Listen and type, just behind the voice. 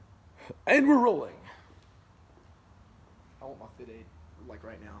And we're rolling. I want my Fit Aid like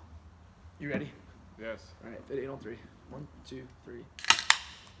right now. You ready? Yes. All right, Fit Aid on 3. 1, 2, 3.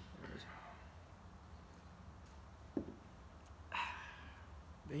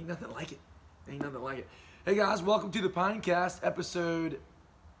 Ain't nothing like it. Ain't nothing like it. Hey guys, welcome to the Pinecast, episode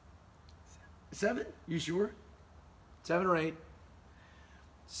 7. You sure? 7 or 8.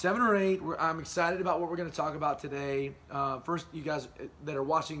 7 or 8. I'm excited about what we're going to talk about today. First, you guys that are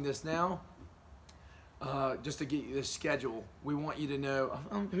watching this now, just to get you the schedule, we want you to know.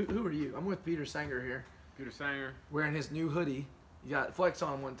 Who are you? I'm with Peter Sanger here, Peter Sanger. wearing his new hoodie. You got flex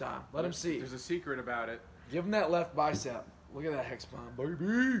on him one time. Let him see. There's a secret about it, Give him that left bicep. Look at that hex bomb, baby.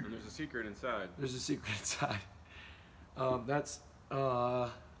 and there's a secret inside. There's a secret inside. That's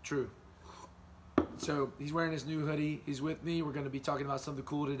true. So he's wearing his new hoodie. He's with me. We're going to be talking about something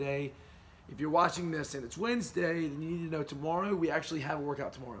cool today. If you're watching this and it's Wednesday, then you need to know tomorrow we actually have a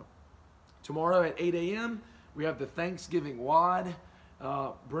workout tomorrow. Tomorrow at 8 a.m., we have the Thanksgiving WOD.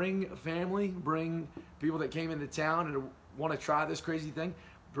 Bring family, bring people that came into town and want to try this crazy thing.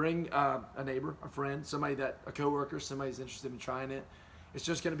 Bring a neighbor, a friend, a coworker, somebody who's interested in trying it. It's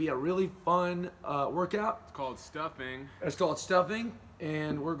just going to be a really fun workout. It's called stuffing. It's called stuffing,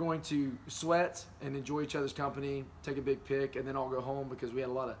 and we're going to sweat and enjoy each other's company, take a big pic, and then all go home because we had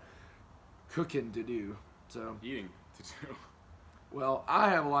a lot of cooking to do. So, Eating to do. well, I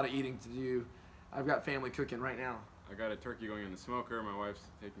have a lot of eating to do. I've got family cooking right now. I got a turkey going in the smoker. My wife's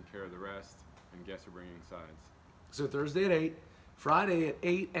taking care of the rest, and guests are bringing sides. So Thursday at 8, Friday at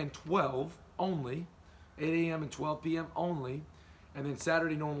 8 and 12 only, 8 a.m. and 12 p.m. only, and then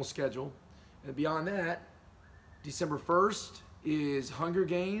Saturday normal schedule. And beyond that, December 1st is Hunger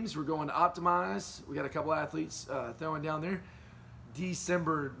Games. We're going to Optimize. We got a couple athletes throwing down there.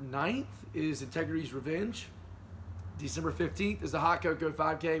 December 9th is Integrity's Revenge. December 15th is the Hot Cocoa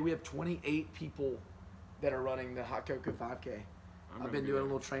 5K. We have 28 people that are running the Hot Cocoa 5K. I've been doing a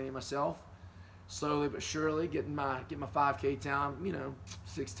little training myself. Slowly but surely, getting my 5K down,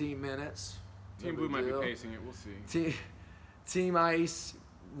 16 minutes. Team Blue might be pacing it. We'll see. Team Ice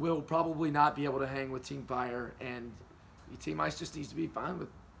will probably not be able to hang with Team Fire, and Team Ice just needs to be fine with,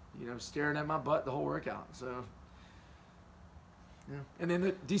 staring at my butt the whole workout. So, yeah. And then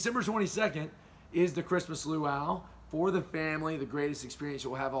the December 22nd is the Christmas Luau for the family, the greatest experience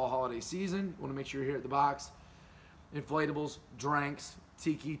you'll have all holiday season. Want to make sure you're here at the box. Inflatables, drinks,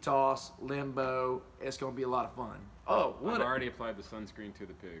 tiki toss, limbo. It's going to be a lot of fun. Oh, I've already applied the sunscreen to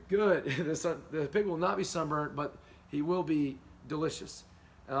the pig. Good. The pig will not be sunburnt, but he will be delicious.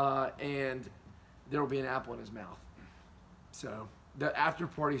 And there will be an apple in his mouth. So the after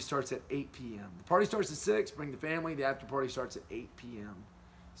party starts at 8 p.m. The party starts at 6. Bring the family. The after party starts at 8 p.m.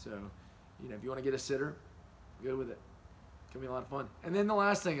 So, if you want to get a sitter, go with it. It's going to be a lot of fun. And then the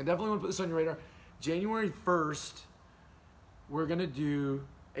last thing, I definitely want to put this on your radar. January 1st, we're going to do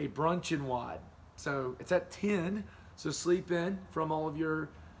a brunch and WOD. So it's at 10. So sleep in from all of your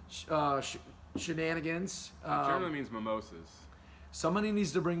shenanigans. Generally means mimosas. Somebody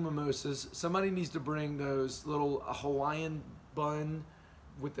needs to bring mimosas. Somebody needs to bring those little Hawaiian bun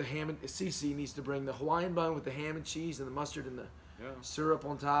with the ham. Cece needs to bring the Hawaiian bun with the ham and cheese and the mustard and the syrup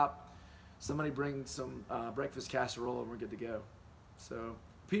on top. Somebody bring some breakfast casserole and we're good to go. So,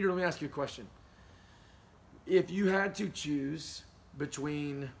 Peter, let me ask you a question. If you had to choose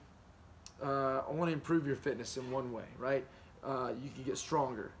between, I want to improve your fitness in one way, right? You can get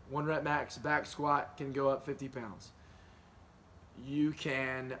stronger. 1 rep max back squat can go up 50 pounds. You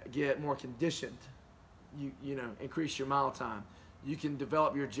can get more conditioned. Increase your mile time. You can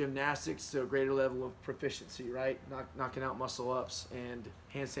develop your gymnastics to a greater level of proficiency, right? Knocking out muscle ups and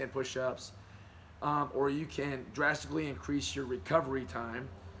handstand push-ups. Or you can drastically increase your recovery time.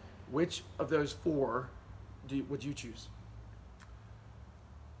 Which of those 4 would you choose?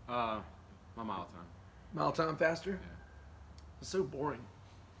 My mile time. Mile time faster? Yeah. It's so boring.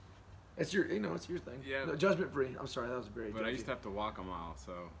 It's your thing. Yeah. No, judgment free. I'm sorry, that was very. But I used to have to walk a mile,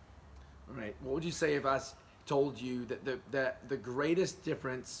 so. All right. What would you say if I told you that the greatest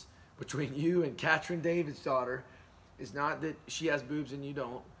difference between you and Katrin David's daughter is not that she has boobs and you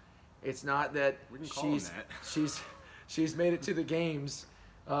don't. It's not that We can call them that. she's made it to the games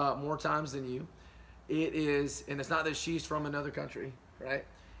more times than you. It is, and it's not that she's from another country, right?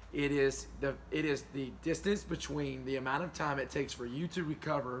 It is the distance between the amount of time it takes for you to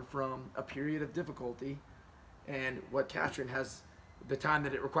recover from a period of difficulty and what Katrin has, the time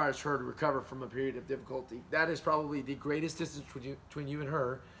that it requires her to recover from a period of difficulty. That is probably the greatest distance between you and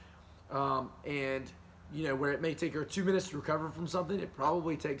her. And, where it may take her 2 minutes to recover from something, it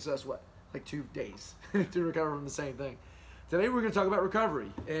probably takes us, like 2 days to recover from the same thing. today we're going to talk about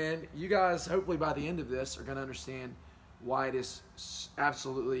recovery. And you guys, hopefully by the end of this, are going to understand why it is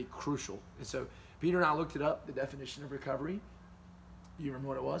absolutely crucial. And so Peter and I looked it up, the definition of recovery. You remember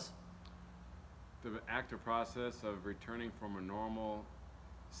what it was? The act or process of returning from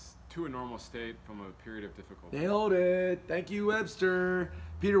to a normal state from a period of difficulty. Nailed it. Thank you, Webster.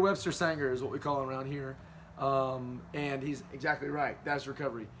 Peter Webster Sanger is what we call him around here. And he's exactly right. That's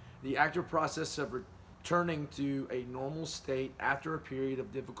recovery. The act or process of returning to a normal state after a period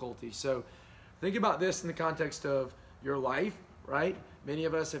of difficulty. So think about this in the context of your life, right? Many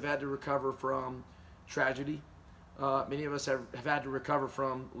of us have had to recover from tragedy. Many of us have had to recover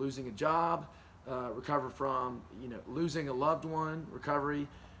from losing a job, recover from losing a loved one, recovery.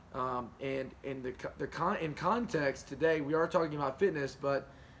 And in context today, we are talking about fitness, but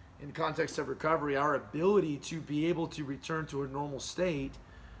in the context of recovery, our ability to be able to return to a normal state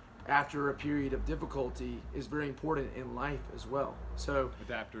after a period of difficulty is very important in life as well. So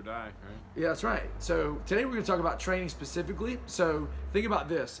adapt or die, right? Yeah, that's right. So today we're going to talk about training specifically. So think about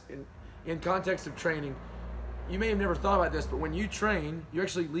this in context of training. You may have never thought about this, but when you train, you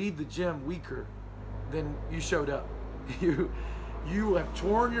actually leave the gym weaker than you showed up. You have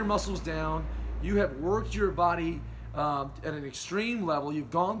torn your muscles down. You have worked your body at an extreme level. You've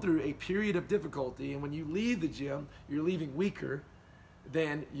gone through a period of difficulty, and when you leave the gym, you're leaving weaker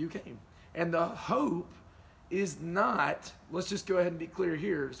than you came. And the hope is not, let's just go ahead and be clear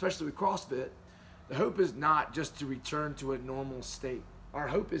here, especially with CrossFit, the hope is not just to return to a normal state. Our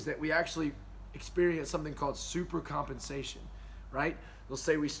hope is that we actually experience something called supercompensation, right? Let's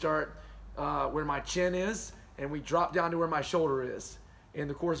say we start where my chin is, and we drop down to where my shoulder is in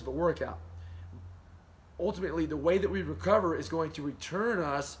the course of a workout. Ultimately, the way that we recover is going to return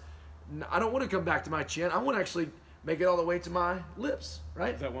us. I don't want to come back to my chin. I want to actually make it all the way to my lips,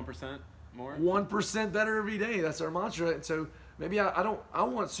 right? Is that 1% more? 1% better every day. That's our mantra. And so maybe I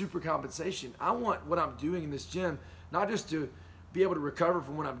want super compensation. I want what I'm doing in this gym, not just to be able to recover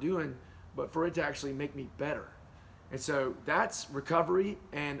from what I'm doing, but for it to actually make me better. And so that's recovery,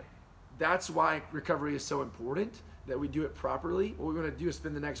 and that's why recovery is so important, that we do it properly. What we're going to do is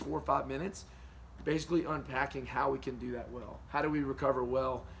spend the next 4 or 5 minutes basically unpacking how we can do that well. How do we recover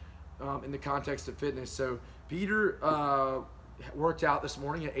well in the context of fitness? So Peter worked out this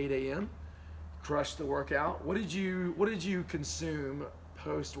morning at 8 a.m., crushed the workout. What did you consume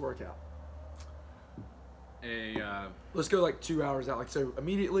post-workout? Let's go like 2 hours out. Like, so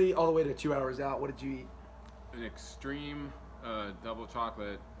immediately all the way to 2 hours out, what did you eat? An extreme double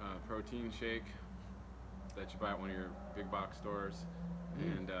chocolate protein shake that you buy at one of your big box stores,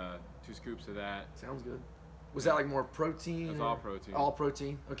 and 2 scoops of that. Sounds good. Was that like more protein? It was all protein. All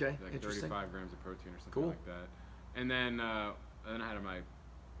protein. Okay. Like interesting. 35 grams of protein or something like that. And then I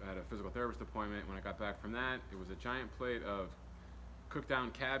had a physical therapist appointment. When I got back from that, it was a giant plate of cooked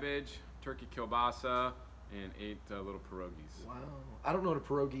down cabbage, turkey kielbasa, and 8 little pierogies. Wow. I don't know what a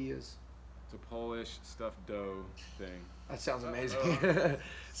pierogi is. It's a Polish stuffed dough thing. That sounds amazing.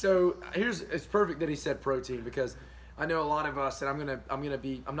 So it's perfect that he said protein, because I know a lot of us, and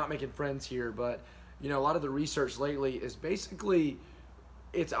I'm not making friends here, but a lot of the research lately is basically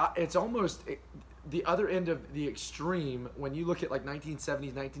it's almost the other end of the extreme. When you look at like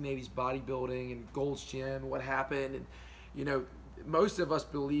 1970s, 1980s bodybuilding and Gold's Gym, what happened, and most of us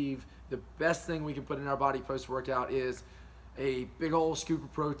believe the best thing we can put in our body post-workout is a big old scoop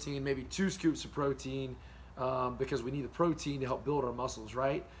of protein, maybe 2 scoops of protein, because we need the protein to help build our muscles,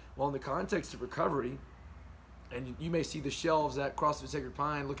 right? Well, in the context of recovery, and you may see the shelves at CrossFit Sacred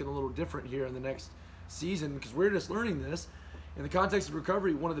Pine looking a little different here in the next season, because we're just learning this. In the context of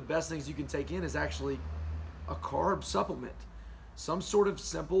recovery, one of the best things you can take in is actually a carb supplement, some sort of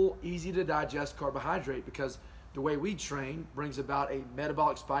simple, easy to digest carbohydrate, because the way we train brings about a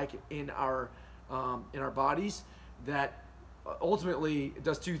metabolic spike in our bodies that ultimately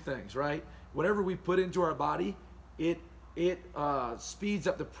does 2 things, right? Whatever we put into our body, it speeds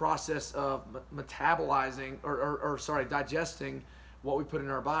up the process of metabolizing digesting what we put in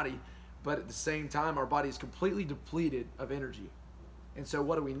our body. But at the same time, our body is completely depleted of energy. And so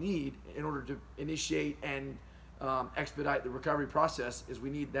what do we need in order to initiate and expedite the recovery process is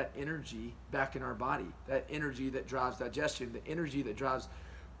we need that energy back in our body, that energy that drives digestion, the energy that drives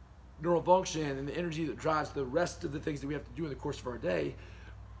neural function, and the energy that drives the rest of the things that we have to do in the course of our day.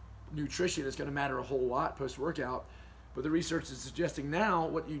 Nutrition is going to matter a whole lot post-workout, but the research is suggesting now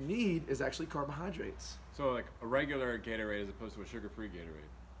what you need is actually carbohydrates. So like a regular Gatorade as opposed to a sugar-free Gatorade.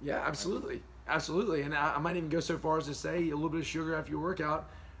 Yeah, absolutely. Absolutely. And I might even go so far as to say a little bit of sugar after your workout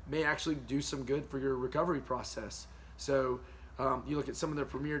may actually do some good for your recovery process. So you look at some of the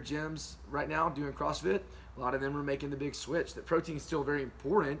premier gyms right now doing CrossFit, a A lot of them are making the big switch. That protein is still very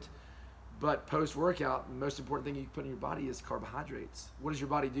important, but post-workout, the most important thing you can put in your body is carbohydrates. What does your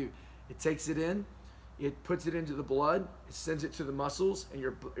body do? It takes it in, it puts it into the blood, it sends it to the muscles, and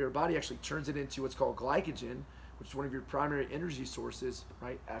your body actually turns it into what's called glycogen, which is one of your primary energy sources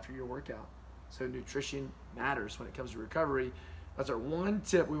right after your workout. So nutrition matters when it comes to recovery. That's our one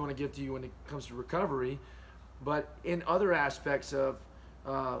tip we want to give to you when it comes to recovery. But in other aspects of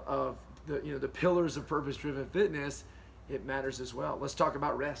the pillars of purpose-driven fitness, it matters as well. Let's talk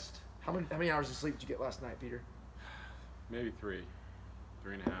about rest. How many hours of sleep did you get last night, Peter? Maybe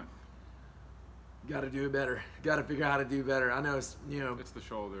 3.5. Got to do it better. Got to figure out how to do better. I know it's the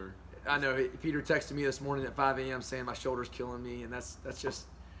shoulder. I know Peter texted me this morning at 5 a.m. saying my shoulder's killing me, and that's just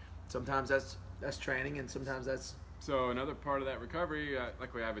sometimes that's training, and sometimes that's. So another part of that recovery,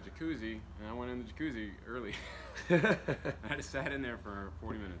 luckily I have a jacuzzi, and I went in the jacuzzi early. I just sat in there for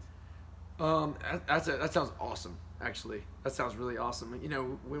 40 minutes. That sounds awesome. Actually, that sounds really awesome.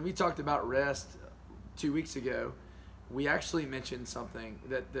 When we talked about rest 2 weeks ago, we actually mentioned something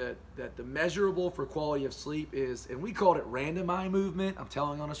that the measurable for quality of sleep is, and we called it random eye movement. I'm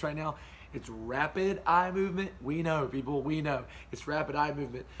telling on us right now, it's rapid eye movement. We know, people, we know it's rapid eye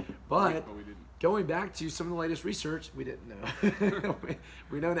movement. But we didn't. Going back to some of the latest research, we didn't know.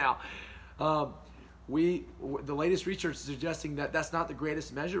 we know now. The latest research is suggesting that that's not the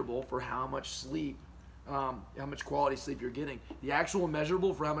greatest measurable for how much sleep, how much quality sleep you're getting. The actual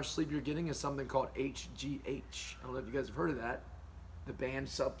measurable for how much sleep you're getting is something called HGH. I don't know if you guys have heard of that. The banned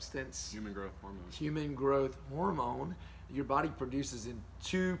substance. Human growth hormone. Human growth hormone. Your body produces in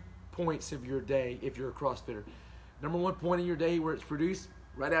 2 points of your day if you're a CrossFitter. Number 1 point in your day where it's produced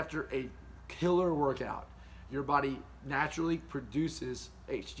right after a killer workout. Your body naturally produces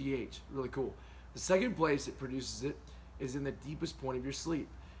HGH. Really cool. The second place it produces it is in the deepest point of your sleep.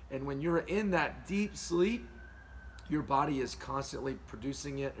 And when you're in that deep sleep, your body is constantly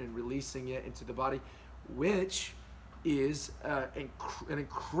producing it and releasing it into the body, which is an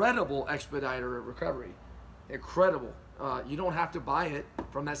incredible expediter of recovery. Incredible. You don't have to buy it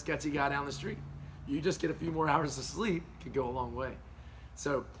from that sketchy guy down the street. You just get a few more hours of sleep, can go a long way.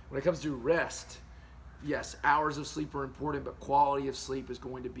 So when it comes to rest, yes, hours of sleep are important, but quality of sleep is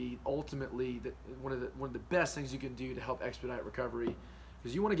going to be ultimately one of the best things you can do to help expedite recovery,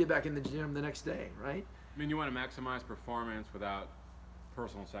 because you want to get back in the gym the next day, right? I mean, you want to maximize performance without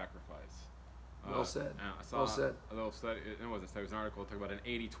personal sacrifice. Well said. I saw well said. a little study. It wasn't a study. It was an article talking about an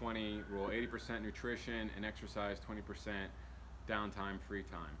 80-20 rule: 80% nutrition and exercise, 20% downtime, free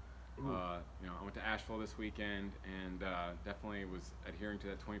time. I went to Asheville this weekend and definitely was adhering to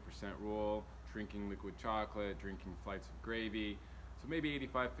that 20% rule, drinking liquid chocolate, drinking flights of gravy. So maybe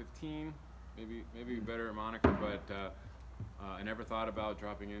 85-15, maybe better moniker, but I never thought about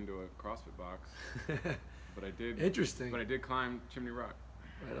dropping into a CrossFit box. But I did. Interesting. But I did climb Chimney Rock.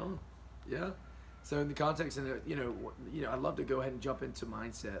 Right on. Yeah. So in the context, and I'd love to go ahead and jump into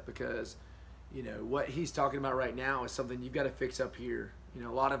mindset, because what he's talking about right now is something you've got to fix up here. A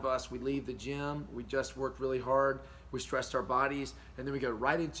lot of us, we leave the gym, we just worked really hard, we stressed our bodies, and then we go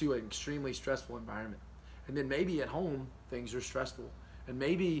right into an extremely stressful environment. And then maybe at home, things are stressful. And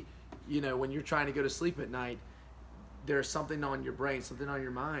maybe, when you're trying to go to sleep at night, there's something on your brain, something on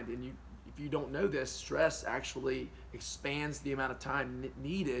your mind. And if you don't know this, stress actually expands the amount of time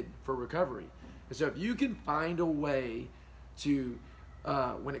needed for recovery. And so if you can find a way to,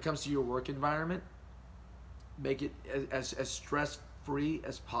 when it comes to your work environment, make it as stress-free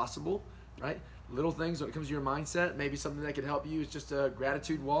as possible, right? Little things when it comes to your mindset, maybe something that could help you is just a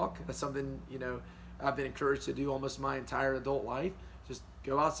gratitude walk. That's something, I've been encouraged to do almost my entire adult life. Just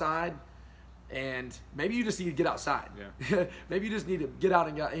go outside, and maybe you just need to get outside. Yeah. Maybe you just need to get out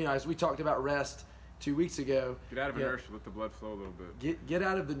and go, as we talked about rest 2 weeks ago. Get out of inertia, let the blood flow a little bit. Get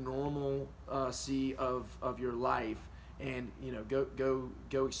out of the normal sea of your life, and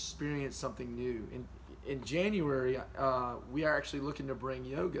go experience something new. In January, we are actually looking to bring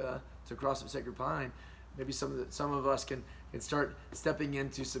yoga to CrossFit Sacred Pine. Maybe some of us can start stepping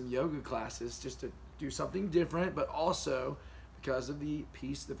into some yoga classes just to do something different, but also because of the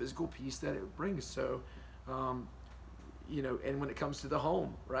physical peace that it brings. So, and when it comes to the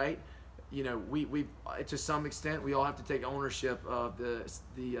home, right? We to some extent, we all have to take ownership of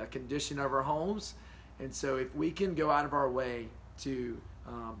the condition of our homes. And so if we can go out of our way to,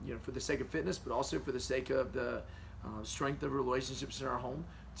 for the sake of fitness, but also for the sake of the strength of relationships in our home,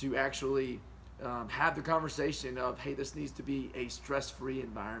 to actually have the conversation of, hey, this needs to be a stress-free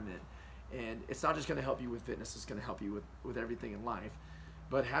environment. And it's not just going to help you with fitness, it's going to help you with everything in life.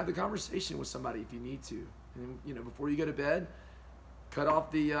 But have the conversation with somebody if you need to. And before you go to bed, cut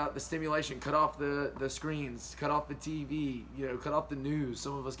off the stimulation, cut off the screens, cut off the TV, cut off the news.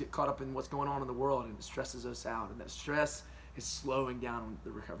 Some of us get caught up in what's going on in the world, and it stresses us out, and that stress is slowing down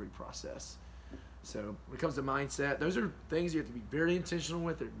the recovery process. So when it comes to mindset, those are things you have to be very intentional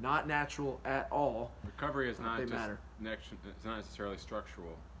with. They're not natural at all. Recovery is not just matter. It's not necessarily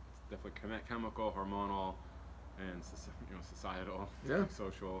structural. It's definitely chemical, hormonal, and societal,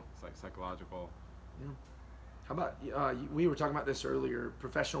 social, psychological. Yeah. How about we were talking about this earlier?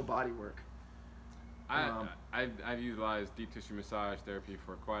 Professional body work. I've utilized deep tissue massage therapy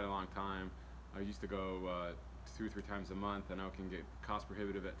for quite a long time. I used to go 2 or 3 times a month. I know it can get cost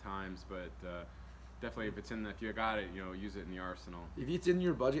prohibitive at times, but definitely if you got it, use it in the arsenal. If it's in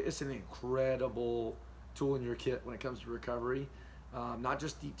your budget, it's an incredible tool in your kit when it comes to recovery. Not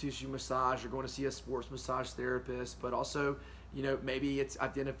just deep tissue massage or going to see a sports massage therapist, but also, maybe it's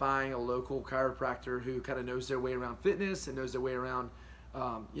identifying a local chiropractor who kind of knows their way around fitness and knows their way around,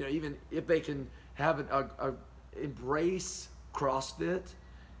 even if they can have embrace CrossFit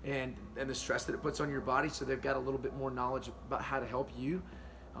and the stress that it puts on your body, so they've got a little bit more knowledge about how to help you.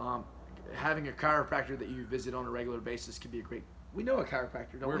 Having a chiropractor that you visit on a regular basis can be a great. We know a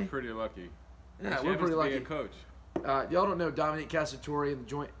chiropractor, don't we? We're pretty lucky. Yeah, we're pretty lucky. Be a coach. Y'all don't know Dominique Cacciatore and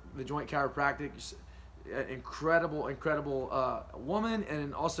the Joint Chiropractic. An incredible woman,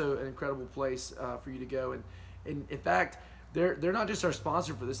 and also an incredible place for you to go. And in fact, they're not just our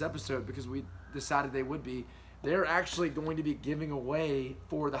sponsor for this episode because we decided they would be. They're actually going to be giving away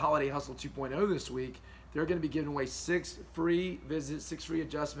for the Holiday Hustle 2.0 this week. They're going to be giving away 6 free visits, 6 free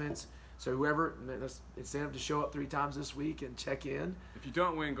adjustments. So whoever, incentive to show up 3 times this week and check in. If you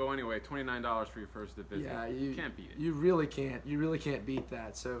don't win, go anyway. $29 for your first visit. Yeah, you can't beat it. You really can't. You really can't beat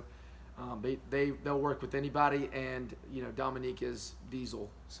that. So they'll work with anybody, and Dominique is Diesel.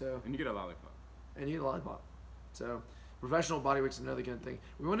 So and you get a lollipop. So professional body work is another good thing.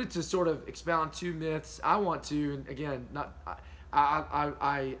 We wanted to sort of expound 2 myths. I want to, and again,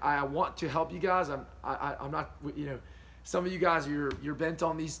 I want to help you guys. I'm not, some of you guys you're bent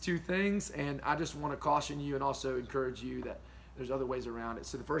on these 2 things, and I just want to caution you and also encourage you that there's other ways around it.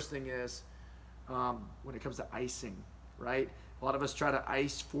 So the first thing is when it comes to icing, right? A lot of us try to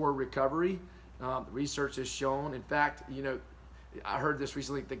ice for recovery. The research has shown, in fact, I heard this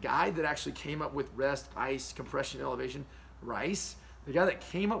recently, the guy that actually came up with rest, ice, compression, elevation, RICE, the guy that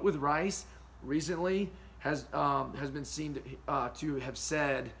came up with RICE recently has been seen to have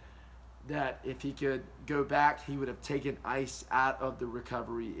said that if he could go back, he would have taken ice out of the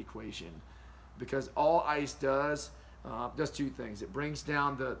recovery equation, because all ice does 2 things. It brings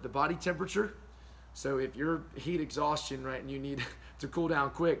down the body temperature. So if you're heat exhaustion, right, and you need to cool down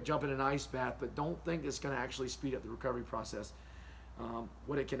quick, jump in an ice bath, but don't think it's going to actually speed up the recovery process.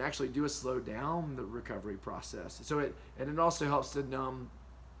 What it can actually do is slow down the recovery process. So it also helps to numb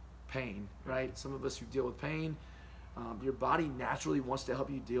pain, right? Some of us who deal with pain, your body naturally wants to help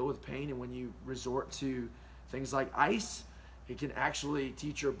you deal with pain, and when you resort to things like ice, it can actually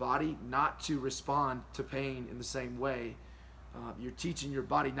teach your body not to respond to pain in the same way. You're teaching your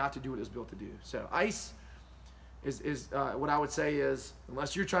body not to do what it's built to do. So ice is what I would say is,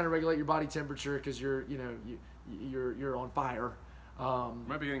 unless you're trying to regulate your body temperature because you're on fire.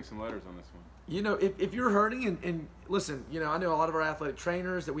 Might be getting some letters on this one. If you're hurting, and listen, I know a lot of our athletic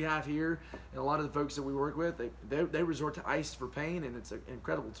trainers that we have here, and a lot of the folks that we work with, they resort to ice for pain, and it's an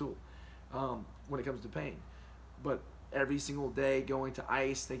incredible tool when it comes to pain. But every single day going to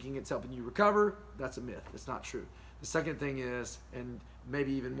ice thinking it's helping you recover, that's a myth. It's not true. The second thing is, and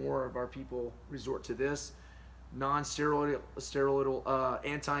maybe even more of our people resort to this, non-steroidal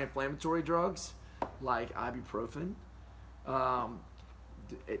anti-inflammatory drugs like ibuprofen.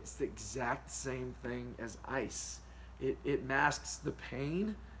 It's the exact same thing as ice. It masks the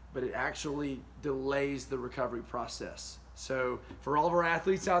pain, but it actually delays the recovery process. So for all of our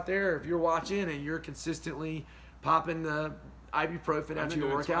athletes out there, if you're watching and you're consistently popping the ibuprofen after your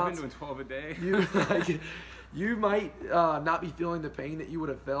workouts, I've been doing 12 a day. You might not be feeling the pain that you would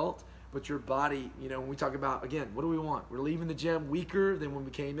have felt, but your body, when we talk about, again, what do we want? We're leaving the gym weaker than when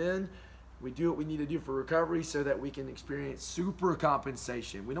we came in. We do what we need to do for recovery so that we can experience super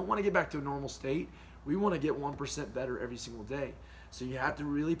compensation. We don't want to get back to a normal state. We want to get 1% better every single day. So you have to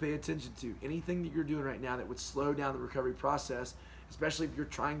really pay attention to anything that you're doing right now that would slow down the recovery process, especially if you're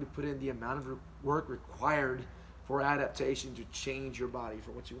trying to put in the amount of work required for adaptation to change your body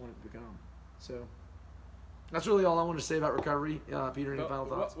for what you want it to become. So that's really all I want to say about recovery. Peter, any final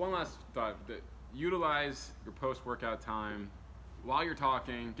thoughts? One last thought. Utilize your post-workout time while you're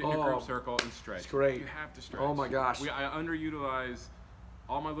talking. Get in your group circle and stretch. It's great. You have to stretch. Oh, my gosh. I underutilize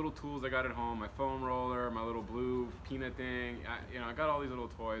all my little tools I got at home, my foam roller, my little blue peanut thing. I got all these little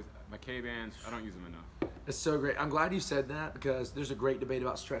toys. My K-bands. I don't use them enough. It's so great. I'm glad you said that because there's a great debate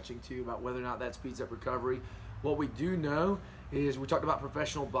about stretching too, about whether or not that speeds up recovery. What we do know is we talked about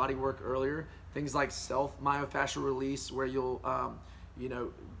professional body work earlier. Things like self-myofascial release, where you'll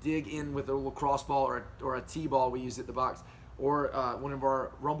dig in with a little cross ball or a T-ball we use at the box, or one of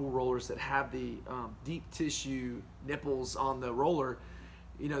our rumble rollers that have the deep tissue nipples on the roller.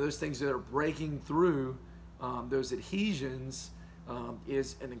 Those things that are breaking through those adhesions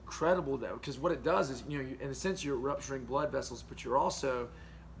is an incredible, because what it does is, in a sense, you're rupturing blood vessels, but you're also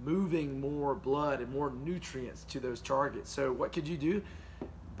moving more blood and more nutrients to those targets. So what could you do?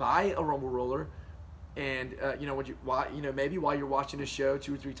 Buy a rumble roller, and maybe while you're watching a show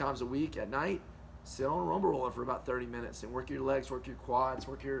 2 or 3 times a week at night, sit on a rumble roller for about 30 minutes and work your legs, work your quads,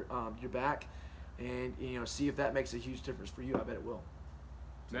 work your back, and see if that makes a huge difference for you. I bet it will.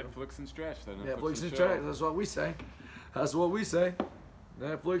 Netflix and stretch. Netflix and stretch. That's what we say.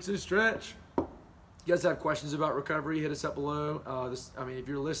 Netflix and stretch. You guys have questions about recovery, hit us up below. If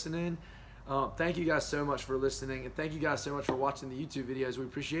you're listening, thank you guys so much for listening, and thank you guys so much for watching the YouTube videos. We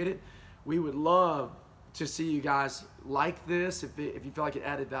appreciate it. We would love to see you guys like this if you feel like it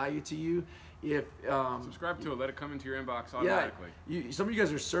added value to you. If subscribe to it, let it come into your inbox automatically. Yeah, some of you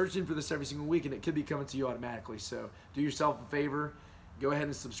guys are searching for this every single week, and it could be coming to you automatically. So do yourself a favor, go ahead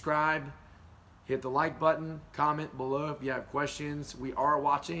and subscribe. Hit the like button, comment below if you have questions. We are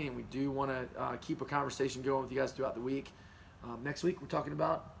watching, and we do want to keep a conversation going with you guys throughout the week. Next week, we're talking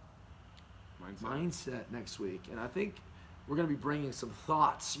about mindset next week. And I think we're going to be bringing some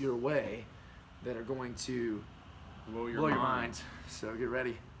thoughts your way that are going to blow your mind. So get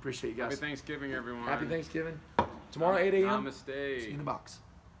ready. Appreciate you guys. Happy Thanksgiving, everyone. Happy Thanksgiving. Tomorrow, 8 a.m. Namaste. See you in the box.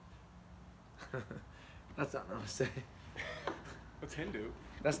 That's not namaste. That's Hindu.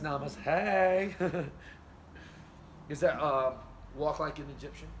 That's namaste. Hey. Is that walk like an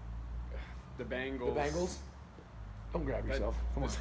Egyptian? The Bangles. The Bangles? Don't grab yourself. Come on.